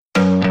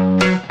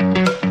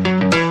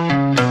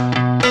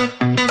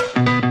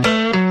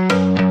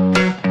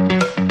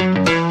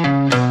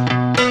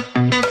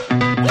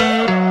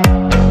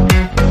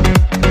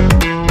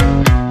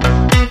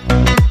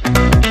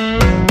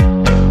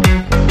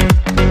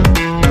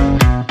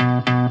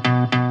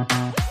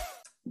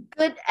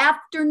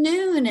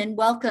afternoon and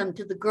welcome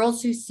to the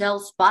Girls Who Sell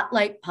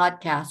Spotlight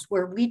podcast,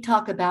 where we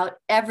talk about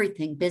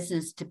everything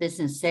business to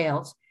business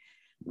sales.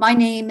 My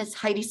name is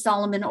Heidi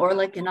Solomon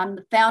Orlick, and I'm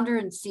the founder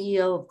and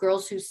CEO of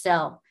Girls Who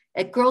Sell.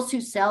 At Girls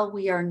Who Sell,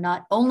 we are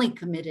not only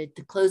committed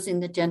to closing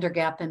the gender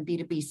gap in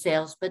B2B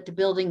sales, but to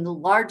building the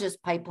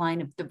largest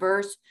pipeline of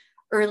diverse,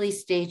 early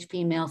stage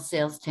female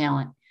sales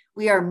talent.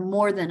 We are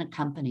more than a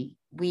company.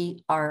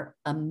 We are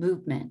a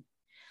movement.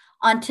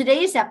 On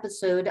today's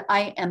episode,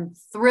 I am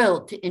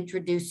thrilled to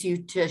introduce you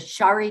to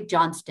Shari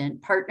Johnston,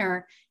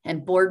 partner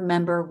and board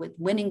member with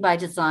Winning by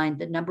Design,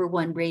 the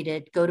 #1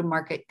 rated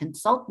go-to-market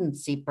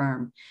consultancy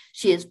firm.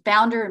 She is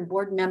founder and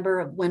board member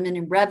of Women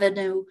in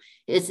Revenue,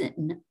 is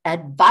an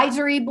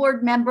advisory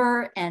board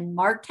member and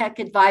MarTech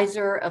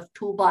advisor of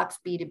Toolbox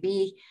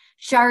B2B.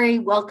 Shari,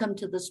 welcome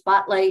to the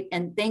spotlight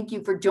and thank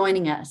you for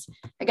joining us.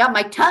 I got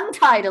my tongue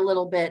tied a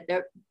little bit.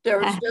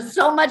 There's just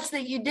so much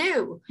that you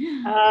do.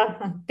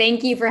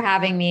 Thank you for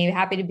having me.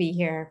 Happy to be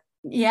here.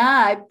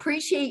 Yeah, I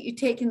appreciate you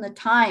taking the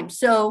time.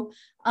 So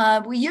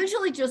we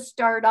usually just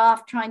start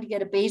off trying to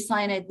get a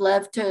baseline. I'd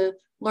love to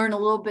learn a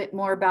little bit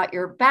more about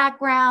your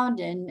background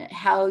and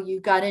how you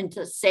got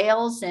into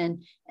sales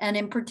and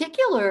in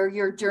particular,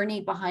 your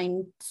journey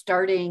behind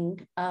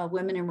starting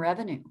Women in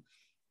Revenue.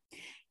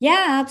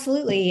 Yeah,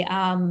 absolutely.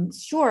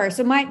 Sure.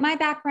 So my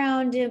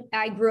background,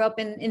 I grew up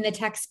in the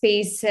tech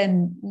space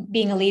and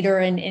being a leader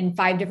in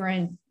 5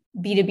 different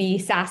B2B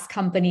SaaS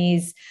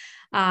companies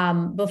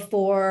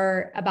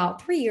before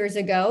about 3 years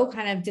ago,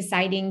 kind of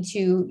deciding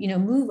to,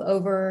 move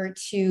over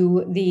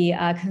to the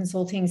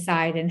consulting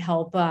side and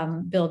help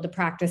build the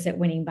practice at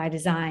Winning by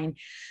Design.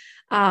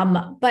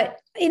 But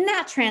in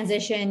that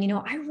transition,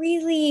 I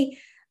really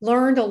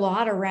learned a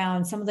lot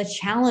around some of the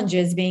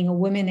challenges being a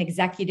women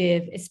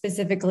executive,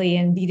 specifically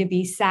in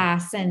B2B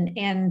SaaS,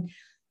 and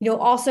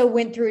also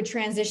went through a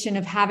transition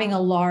of having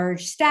a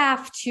large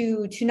staff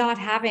to not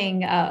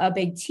having a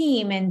big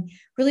team, and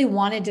really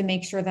wanted to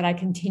make sure that I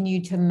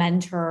continued to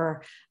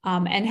mentor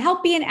and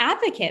help be an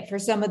advocate for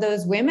some of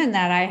those women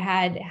that I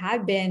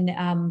had been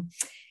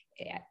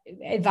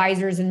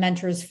advisors and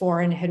mentors for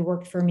and had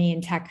worked for me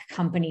in tech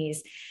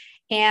companies.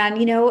 And,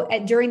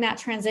 during that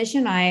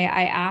transition, I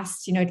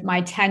asked,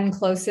 my 10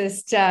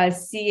 closest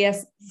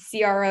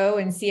CRO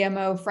and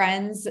CMO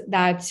friends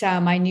that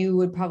I knew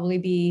would probably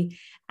be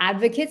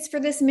advocates for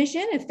this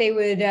mission if they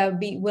would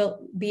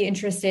be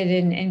interested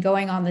in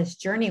going on this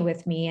journey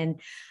with me.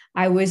 And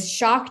I was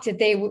shocked that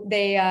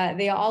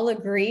they all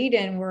agreed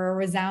and were a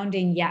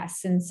resounding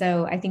yes. And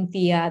so I think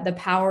the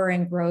power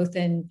and growth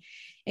in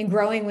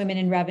growing Women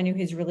in Revenue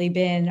has really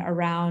been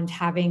around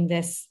having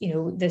this,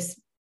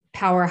 this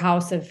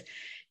powerhouse of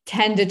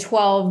 10 to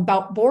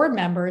 12 board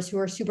members who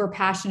are super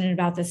passionate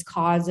about this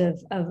cause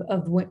of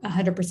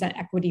 100%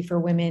 equity for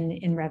women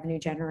in revenue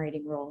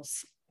generating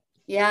roles.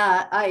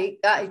 Yeah,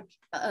 I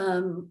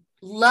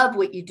love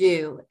what you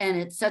do, and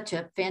it's such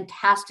a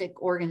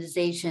fantastic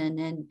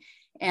organization.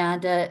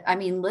 And I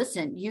mean,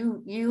 listen,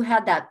 you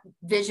had that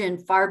vision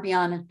far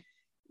beyond,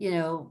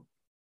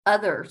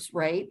 others,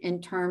 right?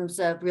 In terms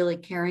of really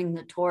carrying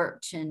the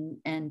torch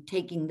and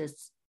taking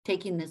this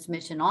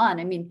mission on.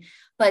 I mean,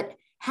 but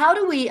how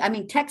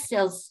do tech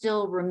sales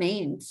still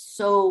remains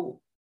so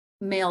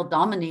male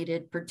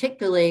dominated,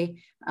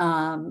 particularly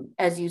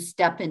as you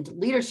step into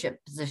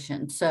leadership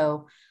positions.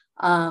 So,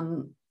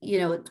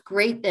 it's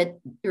great that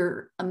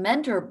you're a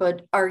mentor,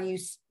 but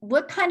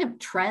what kind of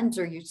trends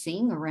are you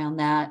seeing around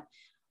that?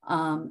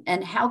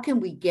 And how can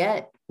we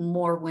get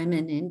more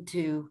women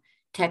into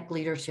tech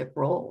leadership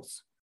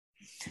roles?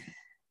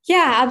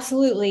 Yeah,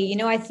 absolutely.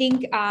 I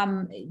think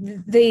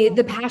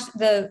the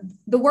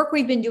work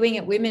we've been doing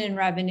at Women in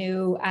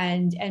Revenue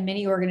and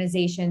many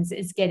organizations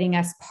is getting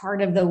us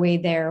part of the way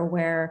there,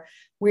 where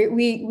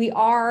we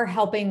are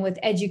helping with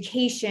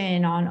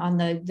education on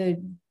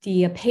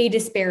the pay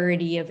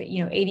disparity of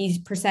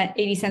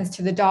 80 cents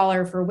to the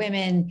dollar for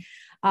women,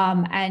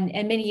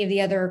 and many of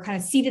the other kind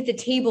of seat at the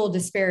table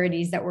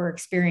disparities that we're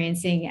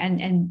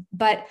experiencing,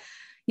 but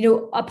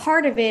a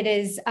part of it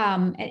is,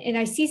 and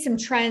I see some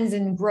trends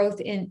and growth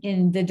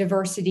in the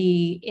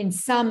diversity in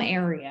some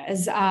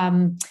areas,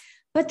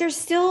 but there's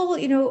still,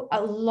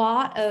 a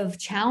lot of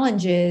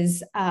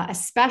challenges,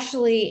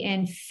 especially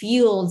in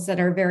fields that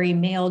are very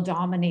male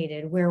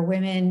dominated, where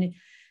women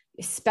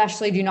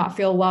especially do not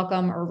feel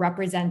welcome or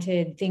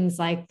represented. Things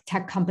like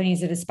tech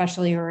companies that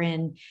especially are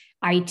in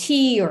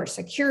IT or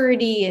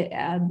security,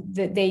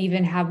 that they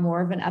even have more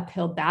of an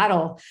uphill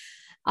battle.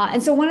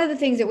 And so one of the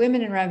things that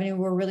Women in Revenue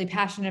we're really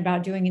passionate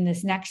about doing in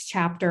this next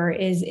chapter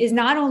is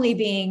not only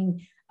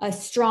being a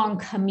strong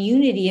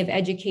community of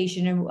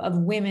education of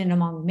women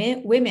among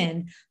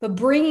women, but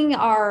bringing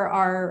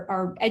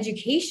our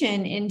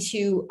education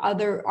into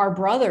our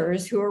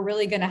brothers who are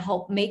really going to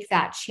help make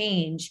that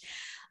change.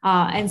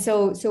 And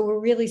so we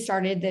really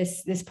started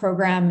this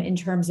program in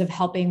terms of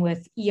helping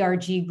with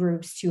ERG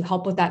groups to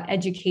help with that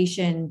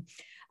education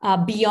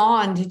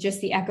beyond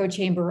just the echo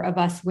chamber of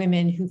us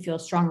women who feel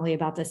strongly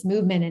about this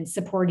movement and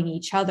supporting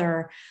each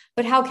other,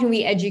 but how can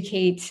we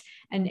educate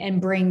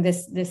and bring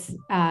this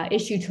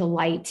issue to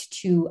light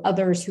to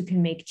others who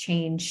can make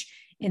change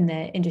in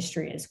the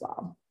industry as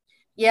well?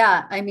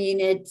 Yeah, I mean,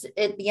 it's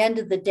at the end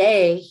of the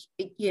day,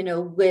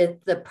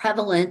 with the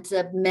prevalence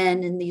of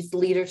men in these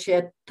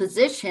leadership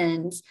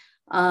positions,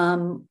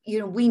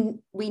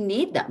 we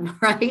need them,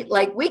 right?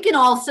 Like we can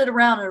all sit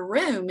around in a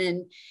room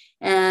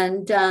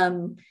and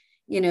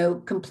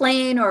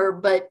complain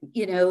but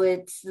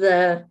it's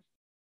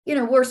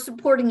we're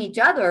supporting each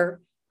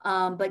other.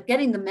 But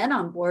getting the men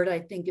on board, I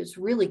think, is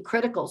really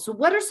critical. So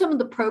what are some of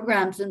the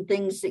programs and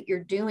things that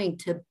you're doing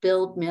to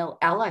build male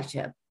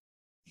allyship?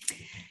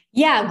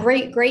 Yeah,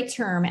 great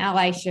term,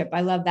 allyship. I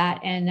love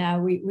that,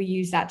 and we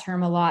use that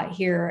term a lot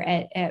here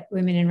at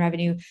Women in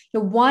Revenue.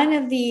 One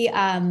of the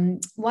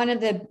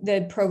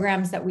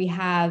programs that we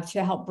have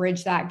to help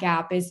bridge that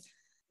gap is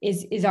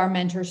our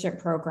mentorship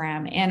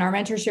program. And our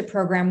mentorship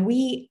program,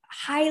 we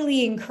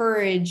highly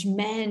encourage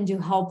men to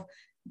help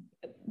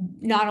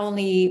not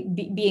only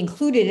be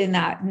included in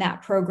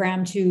that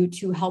program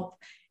to help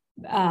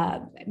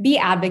be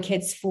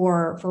advocates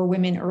for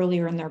women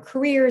earlier in their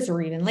careers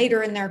or even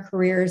later in their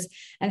careers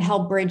and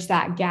help bridge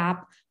that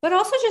gap, but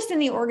also just in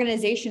the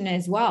organization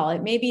as well.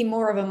 It may be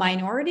more of a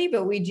minority,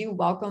 but we do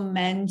welcome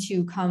men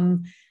to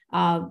come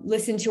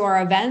listen to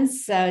our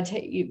events,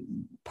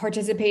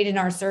 participate in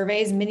our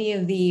surveys. Many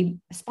of the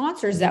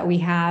sponsors that we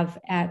have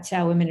at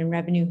Women in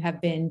Revenue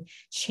have been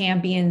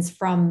champions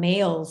from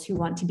males who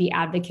want to be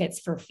advocates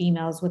for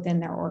females within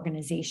their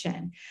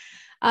organization.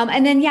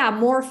 And then,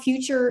 more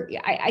future.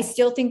 I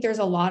still think there's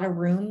a lot of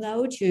room,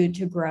 though,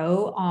 to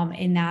grow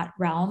in that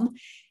realm.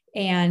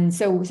 And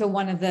so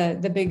one of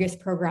the biggest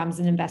programs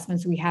and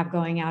investments we have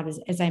going out,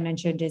 as I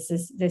mentioned,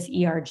 is this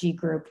ERG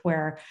group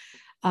where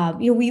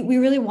we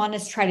really want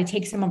to try to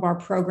take some of our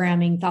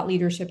programming, thought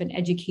leadership, and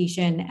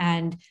education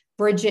and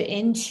bridge it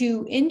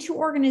into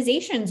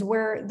organizations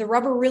where the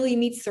rubber really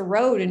meets the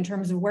road in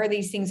terms of where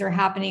these things are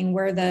happening,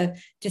 where the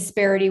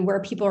disparity,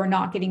 where people are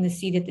not getting the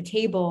seat at the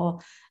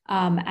table,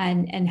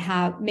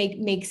 and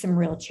make some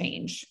real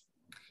change.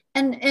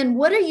 And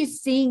what are you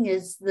seeing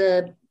as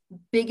the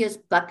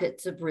biggest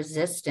buckets of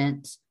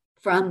resistance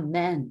from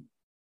men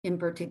in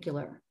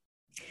particular?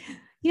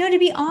 To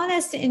be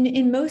honest,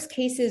 in most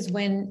cases,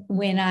 when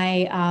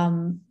I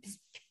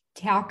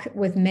talk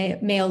with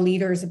male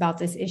leaders about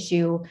this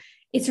issue,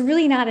 it's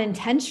really not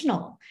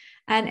intentional.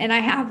 And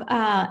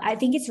I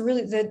think it's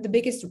really the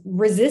biggest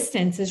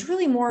resistance is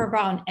really more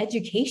around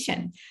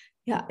education.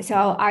 Yeah. So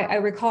I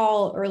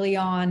recall early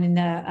on in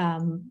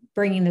the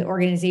bringing the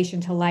organization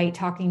to light,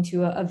 talking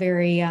to a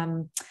very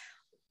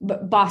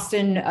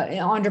Boston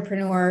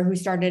entrepreneur who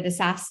started a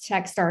SaaS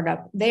tech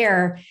startup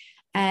there,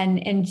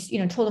 and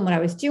told him what I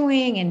was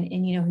doing,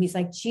 and he's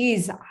like,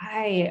 "Geez,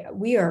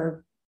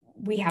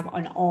 we have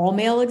an all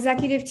male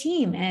executive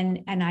team,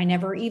 and I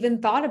never even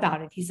thought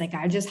about it." He's like,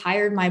 "I just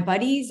hired my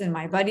buddies, and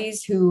my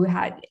buddies who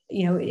had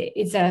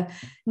it's a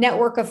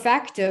network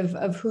effect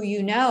of who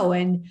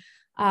and."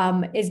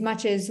 As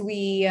much as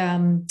we,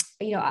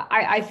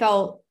 I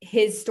felt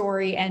his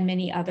story and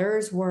many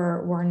others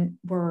were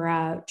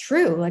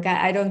true. Like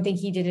I don't think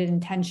he did it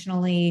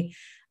intentionally.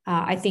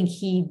 I think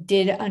he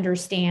did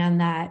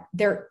understand that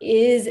there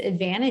is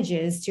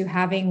advantages to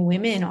having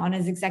women on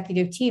his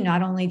executive team,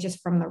 not only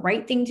just from the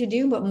right thing to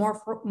do, but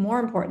more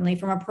importantly,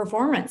 from a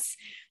performance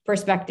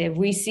perspective.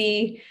 We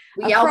see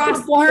we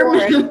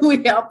outperform. We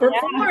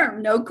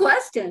outperform, no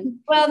question.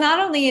 Well, not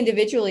only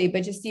individually,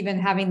 but just even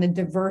having the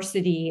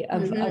diversity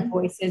of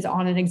voices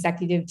on an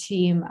executive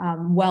team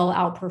well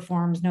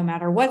outperforms no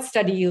matter what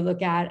study you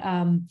look at.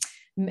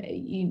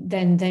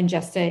 Than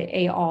just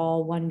a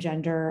all one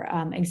gender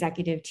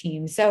executive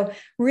team. So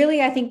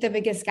really, I think the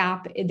biggest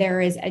gap there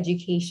is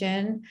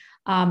education.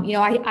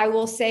 I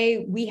will say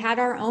we had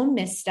our own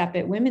misstep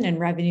at Women in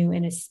Revenue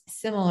in a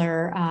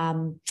similar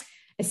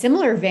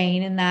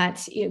vein, in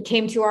that it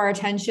came to our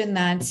attention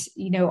that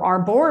our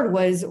board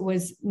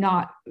was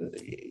not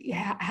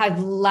had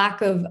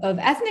lack of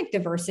ethnic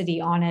diversity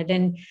on it.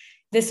 And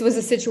this was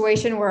a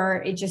situation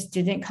where it just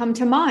didn't come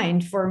to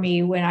mind for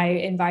me when I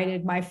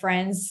invited my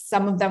friends.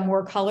 Some of them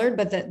were colored,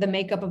 but the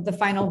makeup of the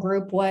final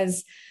group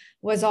was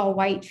all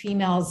white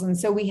females. And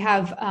so we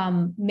have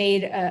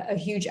made a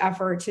huge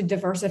effort to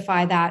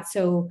diversify that.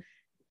 So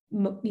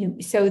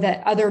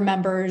that other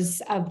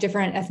members of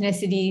different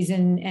ethnicities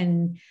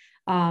and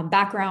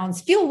backgrounds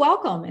feel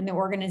welcome in the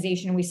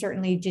organization. We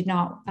certainly did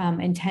not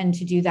intend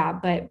to do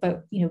that, but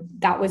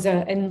that was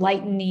an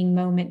enlightening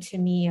moment to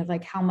me of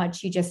like how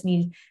much you just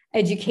need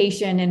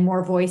education and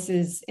more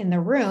voices in the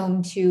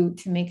room to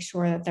make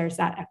sure that there's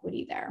that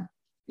equity there.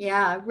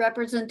 Yeah,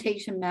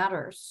 representation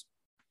matters.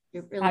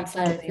 It really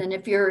Absolutely does. And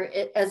if you're,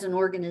 as an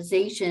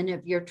organization,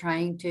 if you're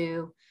trying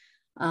to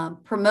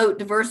promote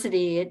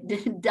diversity,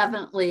 it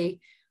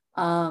definitely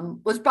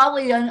was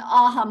probably an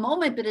aha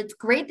moment, but it's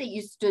great that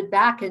you stood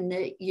back and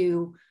that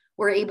you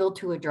we're able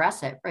to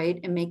address it, right,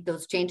 and make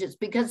those changes,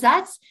 because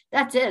that's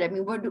it. I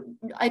mean,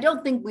 I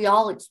don't think we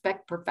all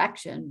expect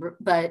perfection,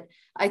 but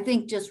I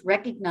think just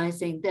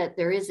recognizing that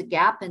there is a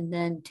gap and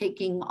then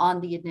taking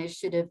on the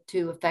initiative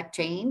to affect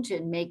change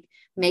and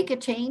make a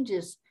change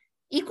is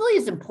equally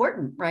as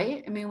important,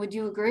 right? I mean, would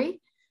you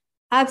agree?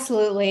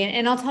 Absolutely.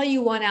 And I'll tell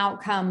you one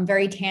outcome,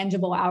 very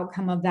tangible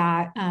outcome of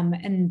that,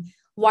 and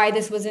why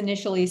this was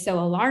initially so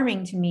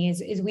alarming to me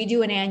is we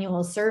do an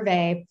annual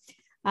survey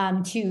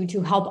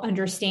to help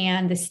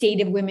understand the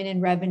state of women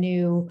in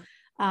revenue.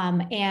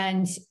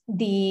 And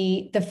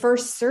the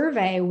first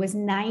survey was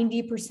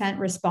 90%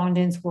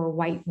 respondents were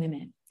white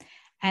women.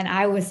 And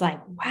I was like,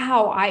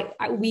 wow,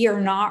 we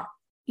are not,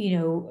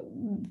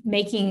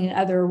 making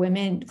other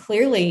women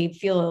clearly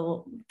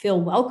feel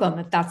welcome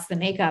if that's the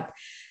makeup.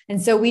 And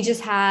so we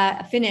just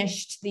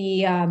finished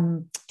the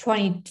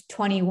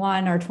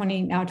 2021 or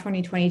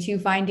 2022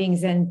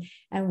 findings, and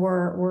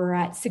we're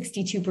at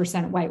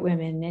 62% white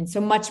women, and so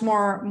much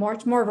more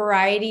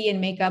variety and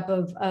makeup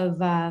of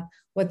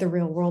what the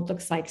real world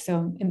looks like.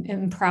 So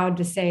I'm proud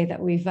to say that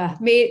we've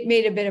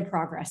made a bit of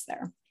progress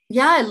there.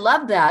 Yeah, I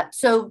love that.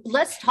 So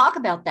let's talk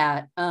about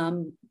that.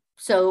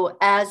 So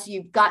as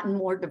you've gotten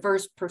more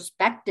diverse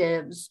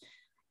perspectives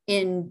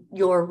in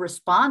your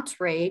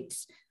response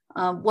rates,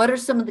 what are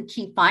some of the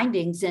key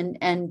findings,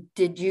 and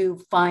did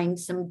you find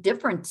some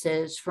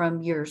differences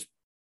from years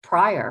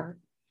prior?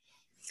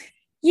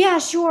 Yeah,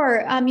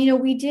 sure.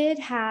 We did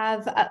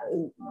have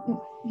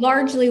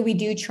largely we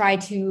do try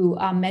to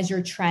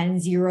measure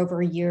trends year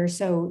over year.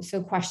 So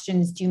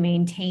questions do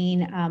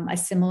maintain a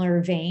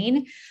similar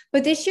vein.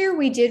 But this year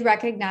we did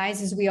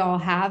recognize, as we all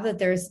have, that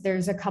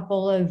there's a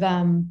couple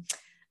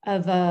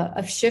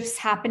of shifts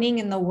happening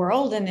in the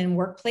world and in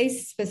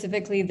workplace,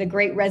 specifically the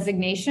Great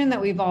Resignation that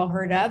we've all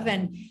heard of,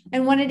 and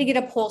wanted to get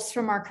a pulse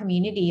from our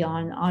community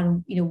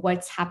on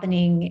what's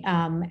happening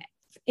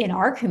in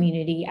our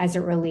community as it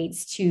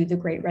relates to the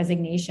Great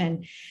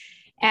Resignation.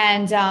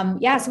 And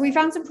so we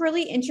found some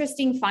really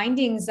interesting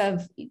findings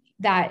of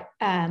that.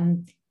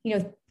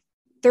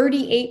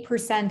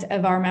 38%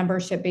 of our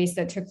membership base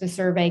that took the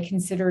survey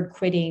considered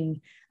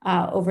quitting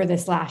over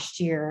this last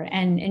year,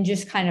 and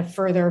just kind of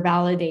further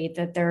validate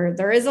that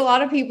there is a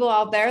lot of people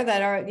out there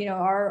that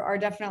are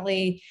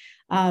definitely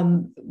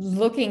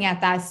looking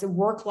at that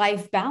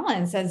work-life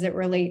balance as it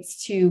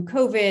relates to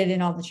COVID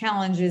and all the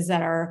challenges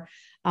that are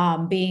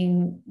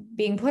being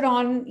put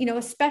on,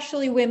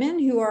 especially women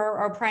who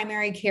are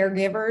primary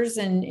caregivers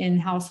in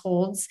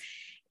households,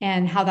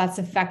 and how that's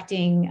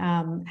affecting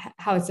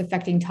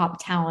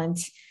top talent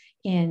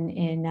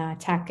in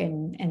tech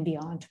and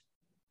beyond.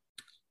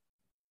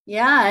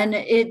 Yeah, and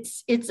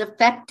it's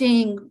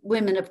affecting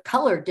women of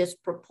color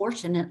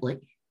disproportionately.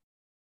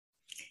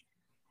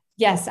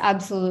 Yes,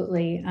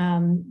 absolutely.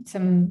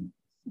 Some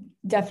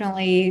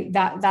definitely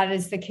that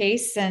is the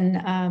case,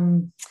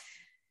 and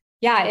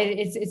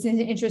it's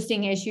an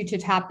interesting issue to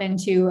tap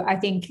into. I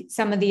think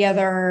some of the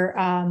other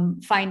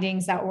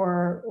findings that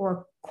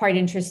were quite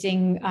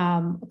interesting,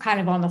 kind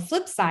of on the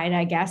flip side,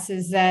 I guess,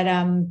 is that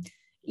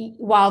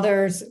while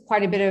there's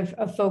quite a bit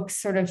of folks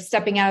sort of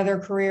stepping out of their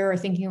career or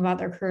thinking about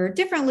their career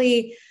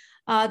differently,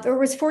 there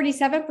was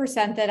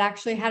 47% that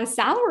actually had a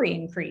salary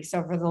increase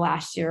over the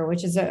last year,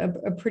 which is a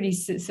pretty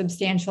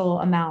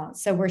substantial amount.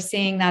 So we're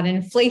seeing that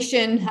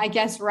inflation, I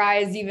guess,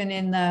 rise even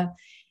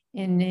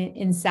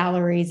in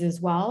salaries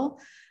as well.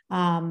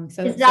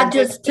 So is that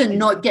just to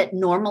not get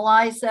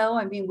normalized, though?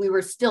 I mean, we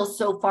were still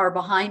so far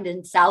behind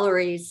in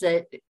salaries.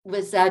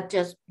 Was that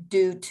just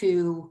due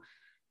to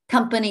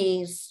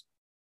companies,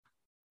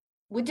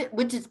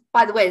 which is,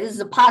 by the way, this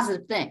is a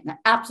positive thing,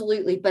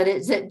 absolutely. But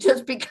is it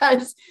just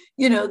because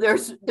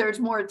there's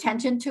more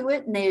attention to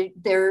it, and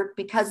they're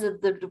because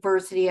of the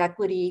diversity,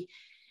 equity,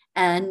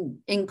 and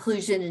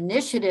inclusion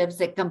initiatives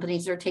that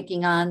companies are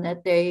taking on,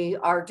 that they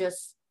are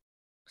just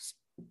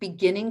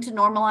beginning to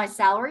normalize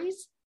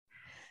salaries?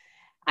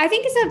 I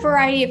think it's a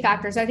variety of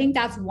factors. I think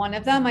that's one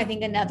of them. I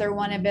think another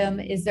one of them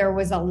is there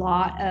was a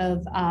lot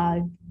of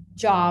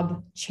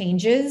job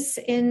changes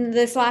in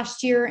this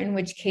last year, in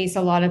which case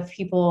a lot of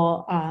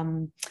people,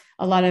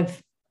 a lot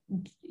of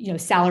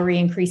salary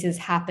increases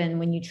happen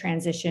when you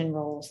transition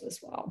roles as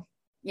well.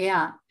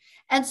 Yeah.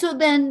 And so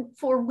then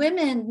for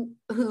women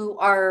who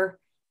are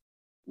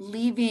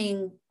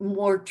leaving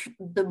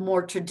the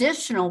more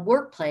traditional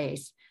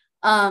workplace,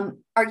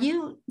 are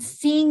you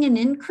seeing an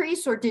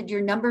increase, or did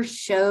your numbers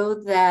show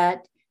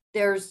that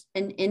there's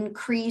an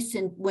increase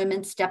in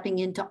women stepping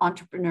into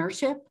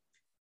entrepreneurship?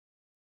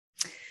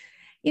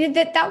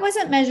 That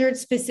wasn't measured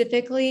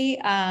specifically,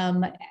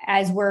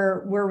 as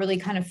we're really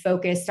kind of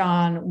focused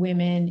on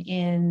women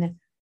in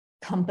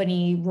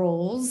company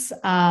roles.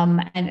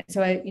 And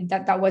so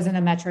that wasn't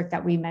a metric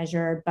that we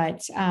measured,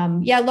 but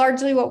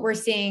largely what we're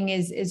seeing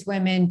is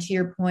women, to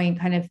your point,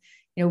 kind of,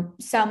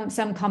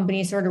 some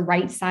companies sort of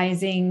right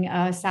sizing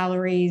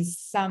salaries,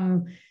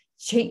 some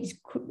change,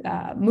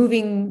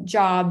 moving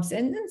jobs,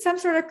 and then some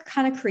sort of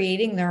kind of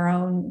creating their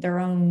own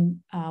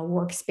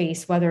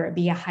workspace, whether it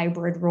be a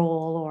hybrid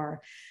role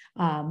or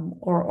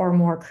or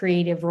more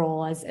creative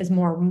role as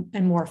more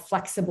and more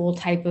flexible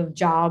type of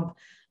job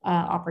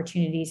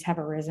opportunities have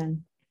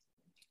arisen.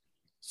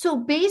 So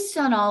based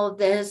on all of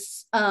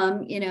this,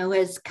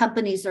 as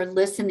companies are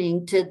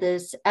listening to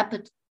this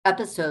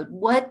episode,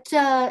 what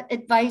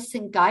advice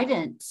and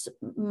guidance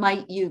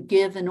might you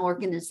give an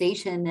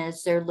organization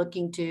as they're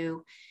looking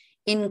to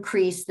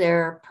increase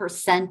their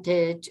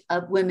percentage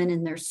of women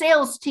in their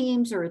sales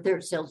teams or their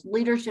sales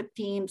leadership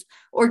teams,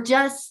 or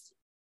just,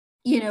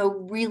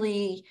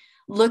 really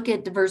look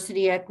at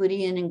diversity,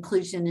 equity, and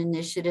inclusion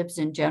initiatives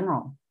in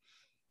general?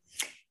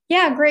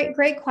 Yeah,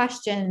 great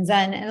questions.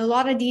 And a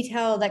lot of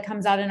detail that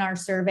comes out in our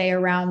survey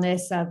around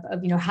this of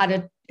how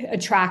to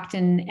attract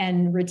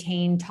and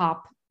retain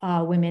top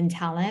women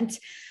talent.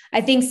 I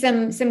think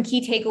some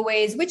key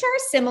takeaways, which are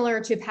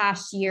similar to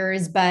past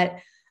years, but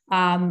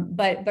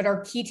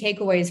our key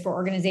takeaways for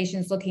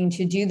organizations looking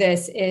to do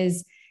this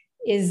is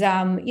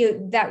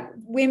that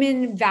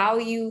women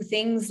value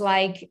things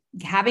like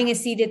having a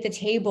seat at the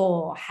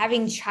table,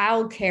 having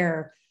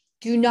childcare,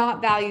 do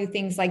not value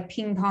things like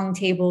ping pong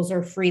tables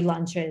or free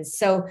lunches.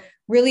 So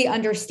really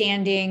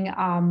understanding,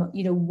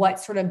 what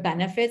sort of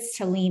benefits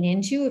to lean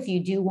into if you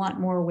do want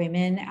more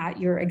women at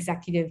your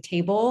executive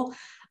table.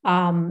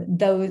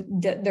 Though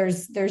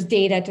there's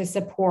data to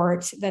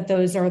support that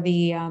those are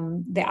the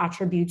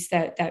attributes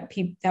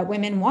that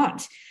women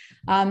want.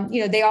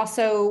 They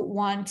also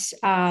want,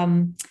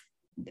 and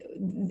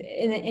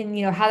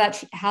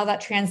how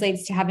that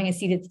translates to having a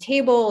seat at the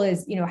table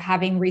is,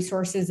 having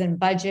resources and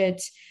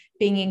budget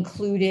being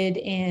included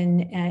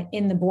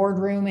in the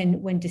boardroom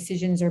and when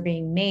decisions are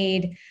being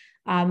made.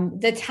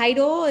 The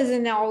title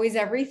isn't always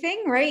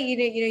everything, right?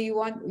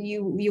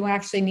 You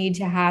actually need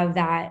to have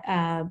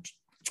that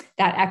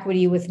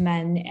equity with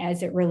men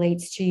as it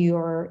relates to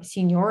your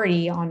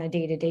seniority on a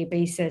day-to-day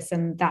basis,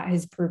 and that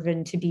has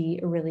proven to be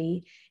a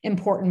really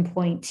important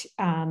point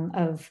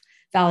of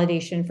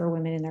validation for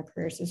women in their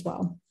careers as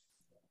well.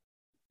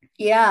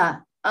 Yeah,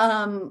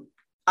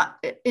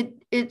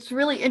 it's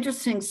really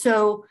interesting.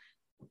 So,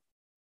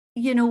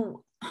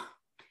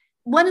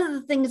 one of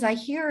the things I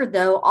hear,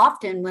 though,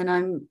 often when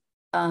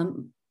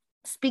I'm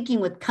speaking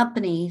with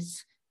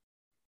companies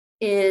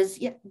is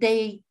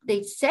they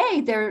say,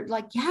 they're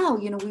like,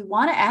 we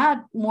want to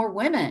add more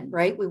women,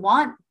 right? We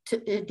want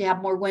to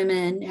have more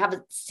women have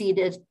a seat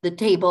at the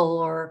table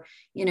or,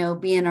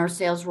 be in our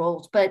sales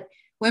roles, but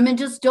women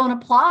just don't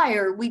apply,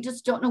 or we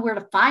just don't know where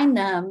to find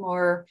them.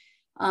 Or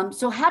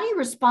so how do you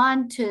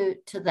respond to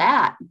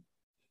that?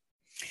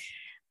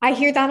 I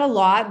hear that a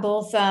lot,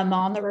 both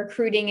on the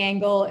recruiting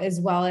angle as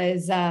well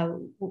as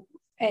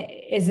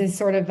a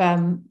sort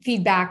of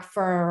feedback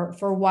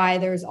for why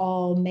there's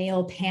all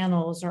male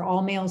panels or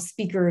all male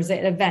speakers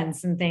at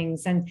events and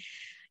things. And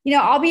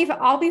I'll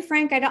be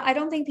frank. I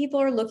don't think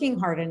people are looking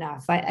hard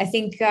enough. I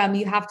think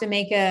you have to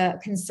make a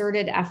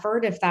concerted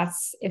effort if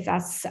that's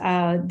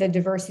the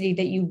diversity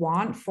that you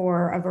want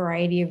for a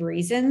variety of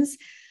reasons.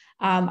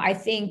 I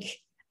think.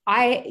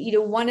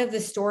 One of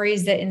the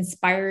stories that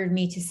inspired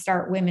me to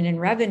start Women in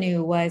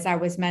Revenue was I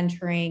was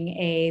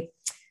mentoring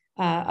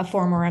a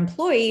former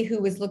employee who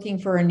was looking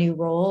for a new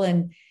role,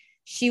 and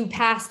she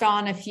passed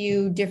on a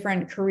few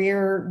different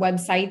career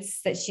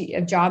websites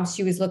of jobs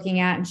she was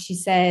looking at, and she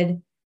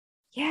said,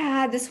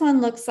 "Yeah, this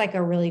one looks like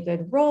a really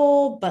good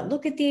role, but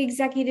look at the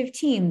executive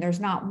team.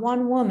 There's not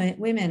one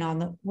woman on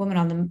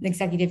the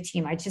executive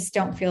team. I just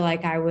don't feel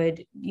like I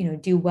would,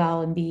 do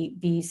well and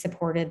be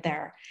supported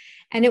there."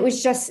 And it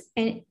was just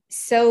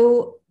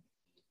so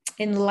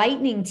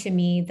enlightening to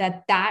me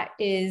that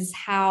is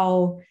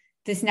how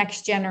this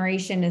next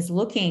generation is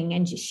looking,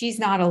 and she's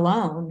not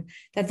alone.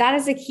 That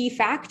is a key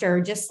factor.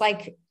 Just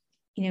like,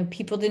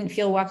 people didn't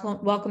feel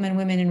welcome in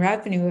Women in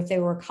Revenue if they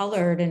were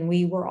colored and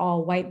we were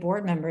all white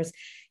board members.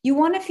 You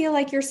want to feel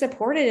like you're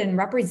supported and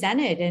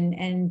represented,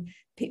 and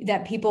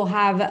that people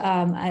have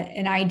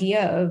an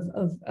idea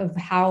of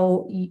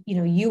how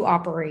you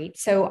operate.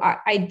 So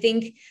I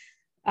think.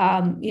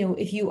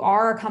 If you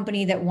are a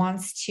company that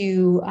wants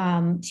to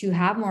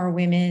have more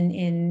women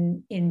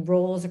in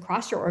roles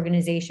across your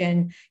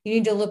organization, you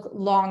need to look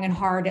long and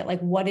hard at like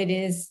what it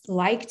is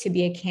like to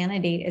be a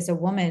candidate as a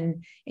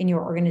woman in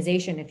your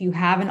organization. If you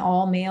have an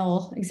all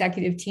male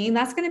executive team,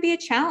 that's going to be a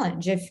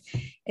challenge.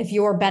 If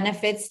your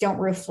benefits don't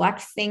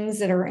reflect things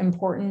that are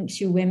important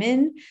to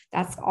women,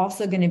 that's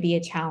also going to be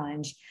a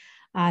challenge.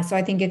 So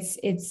I think it's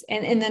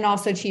and then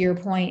also to your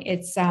point,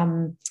 it's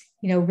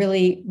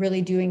really,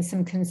 really doing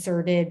some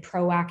concerted,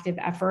 proactive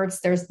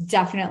efforts. There's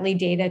definitely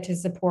data to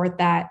support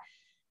that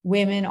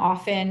women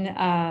often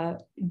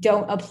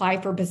don't apply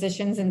for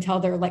positions until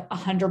they're like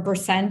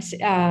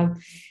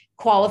 100%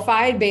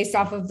 qualified based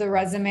off of the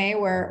resume,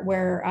 where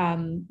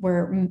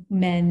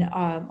men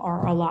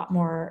are a lot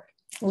more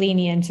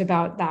lenient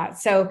about that.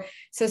 So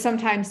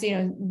sometimes,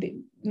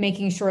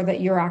 making sure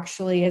that you're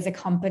actually, as a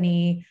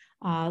company,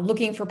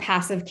 looking for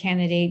passive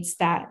candidates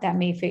that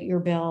may fit your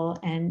bill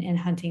and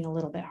hunting a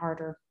little bit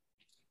harder.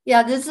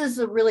 Yeah, this is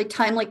a really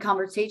timely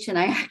conversation.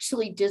 I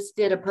actually just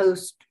did a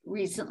post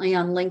recently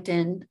on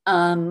LinkedIn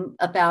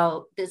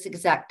about this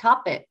exact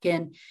topic,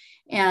 and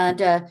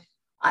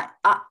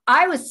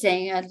I was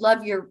saying I'd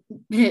love your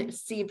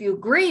see if you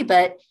agree,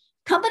 but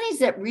companies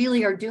that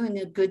really are doing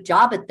a good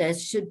job at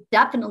this should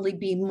definitely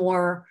be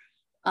more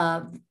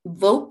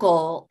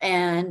vocal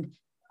and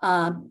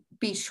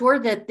be sure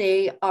that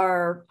they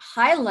are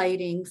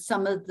highlighting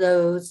some of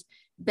those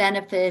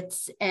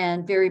benefits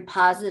and very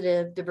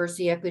positive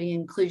diversity, equity,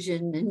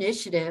 inclusion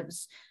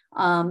initiatives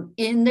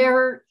in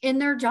their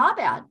job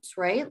ads,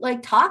 right?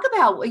 Like talk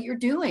about what you're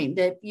doing,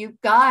 that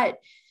you've got,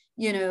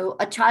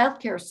 a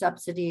childcare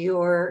subsidy,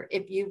 or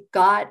if you've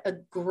got a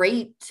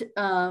great,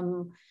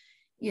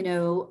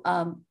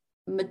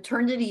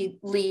 maternity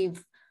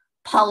leave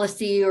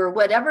policy or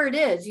whatever it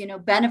is,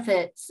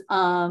 benefits,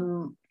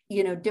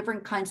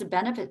 different kinds of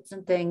benefits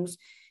and things.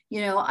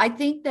 I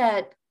think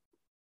that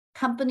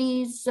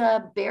companies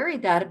bury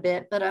that a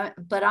bit,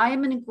 but I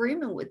am in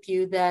agreement with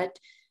you that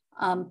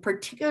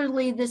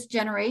particularly this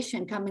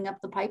generation coming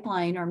up the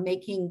pipeline are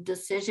making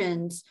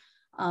decisions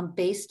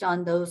based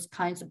on those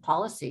kinds of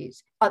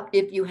policies.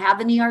 If you have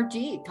an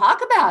ERG,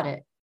 talk about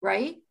it,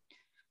 right?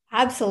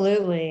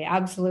 Absolutely,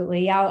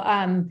 absolutely.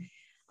 Yeah.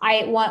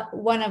 I want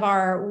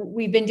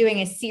we've been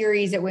doing a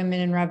series at Women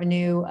in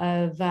Revenue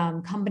of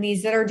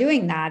companies that are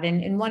doing that.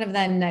 And one of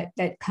them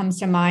that comes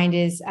to mind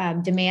is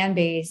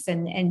Demandbase.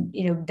 And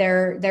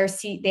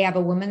they have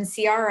a woman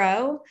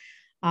CRO.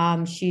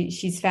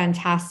 She's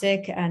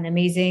fantastic, an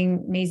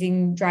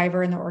amazing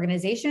driver in the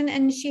organization.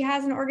 And she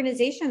has an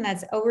organization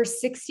that's over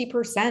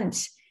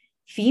 60%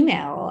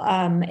 female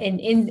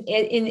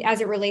in as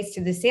it relates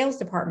to the sales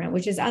department,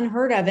 which is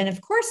unheard of. And of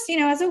course,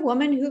 as a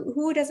woman,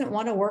 who doesn't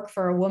want to work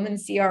for a woman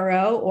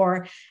CRO,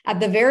 or at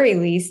the very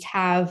least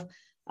have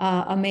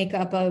a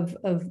makeup of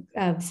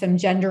some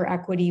gender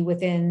equity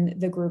within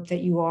the group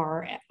that you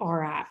are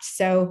at.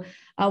 So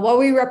while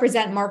we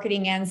represent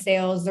marketing and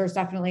sales, there's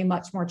definitely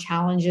much more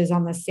challenges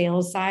on the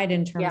sales side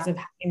in terms of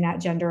having that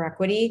gender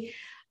equity.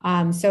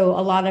 So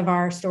a lot of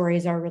our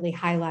stories are really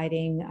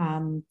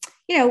highlighting,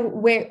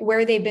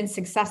 where they've been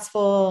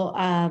successful.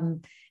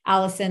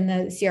 Allison,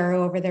 the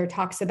CRO over there,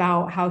 talks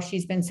about how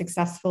she's been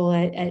successful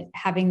at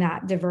having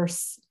that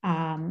diversity.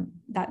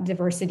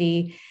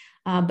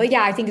 But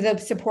yeah, I think the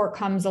support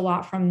comes a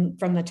lot from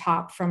the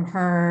top, from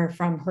her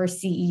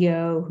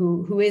CEO,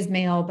 who is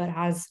male, but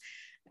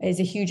is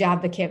a huge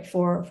advocate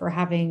for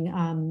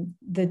having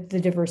the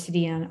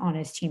diversity on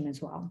his team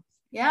as well.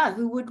 Yeah,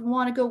 who would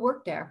want to go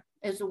work there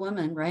as a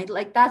woman, right?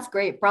 Like, that's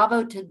great.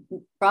 Bravo to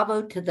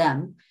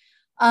them.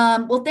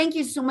 Well, thank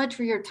you so much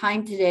for your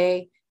time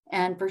today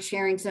and for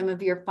sharing some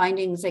of your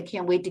findings. I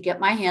can't wait to get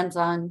my hands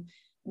on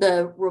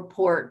the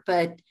report,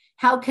 but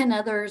how can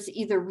others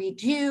either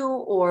read you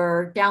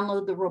or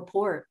download the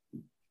report?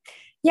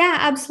 Yeah,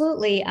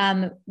 absolutely.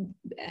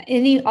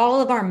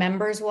 All of our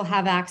members will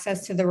have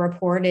access to the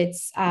report.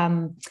 It's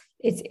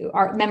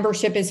our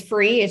membership is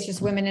free. It's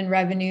just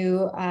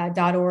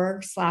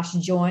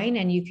womeninrevenue.org/join.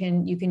 And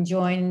you can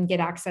join and get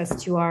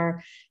access to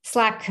our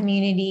Slack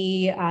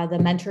community, the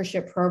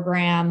mentorship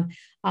program,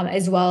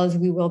 as well as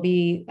we will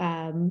be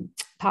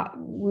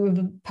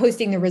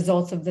posting the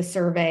results of the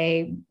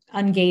survey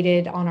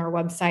ungated on our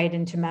website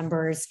and to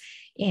members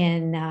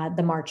in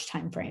the March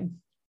timeframe.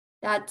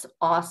 That's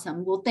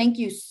awesome. Well, thank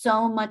you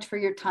so much for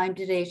your time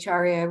today,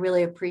 Shari. I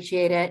really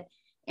appreciate it.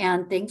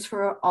 And thanks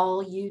for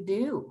all you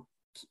do.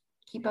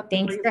 Keep up.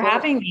 Thanks for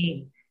having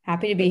me.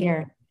 Happy to be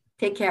here.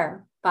 Take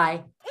care.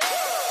 Bye.